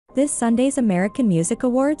This Sunday's American Music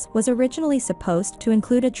Awards was originally supposed to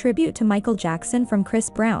include a tribute to Michael Jackson from Chris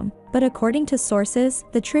Brown, but according to sources,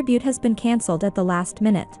 the tribute has been cancelled at the last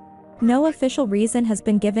minute. No official reason has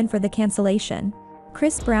been given for the cancellation.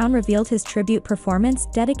 Chris Brown revealed his tribute performance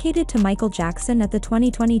dedicated to Michael Jackson at the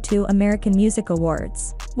 2022 American Music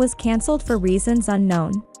Awards was cancelled for reasons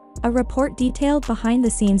unknown. A report detailed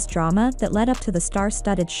behind-the-scenes drama that led up to the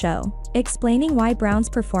star-studded show, explaining why Brown's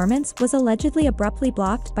performance was allegedly abruptly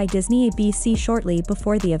blocked by Disney ABC shortly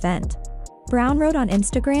before the event. Brown wrote on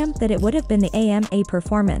Instagram that it would have been the AMA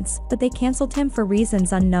performance, but they cancelled him for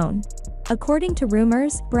reasons unknown. According to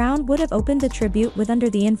rumors, Brown would have opened the tribute with Under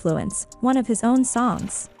the Influence, one of his own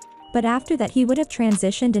songs. But after that he would have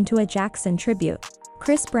transitioned into a Jackson tribute.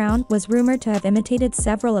 Chris Brown was rumored to have imitated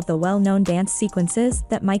several of the well-known dance sequences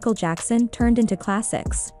that Michael Jackson turned into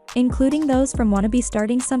classics, including those from Wanna Be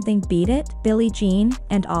Starting Something, Beat It, Billie Jean,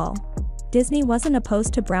 and all. Disney wasn't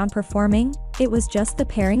opposed to Brown performing, it was just the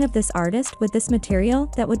pairing of this artist with this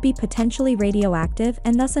material that would be potentially radioactive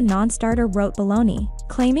and thus a non-starter, wrote Baloney,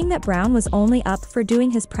 claiming that Brown was only up for doing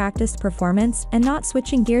his practiced performance and not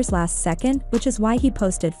switching gears last second, which is why he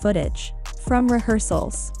posted footage from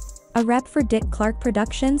rehearsals. A rep for Dick Clark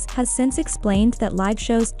Productions has since explained that live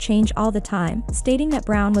shows change all the time, stating that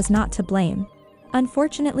Brown was not to blame.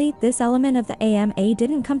 Unfortunately, this element of the AMA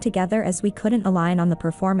didn't come together as we couldn't align on the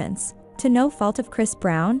performance. To no fault of Chris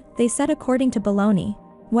Brown, they said, according to Baloney.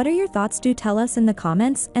 What are your thoughts? Do tell us in the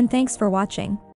comments, and thanks for watching.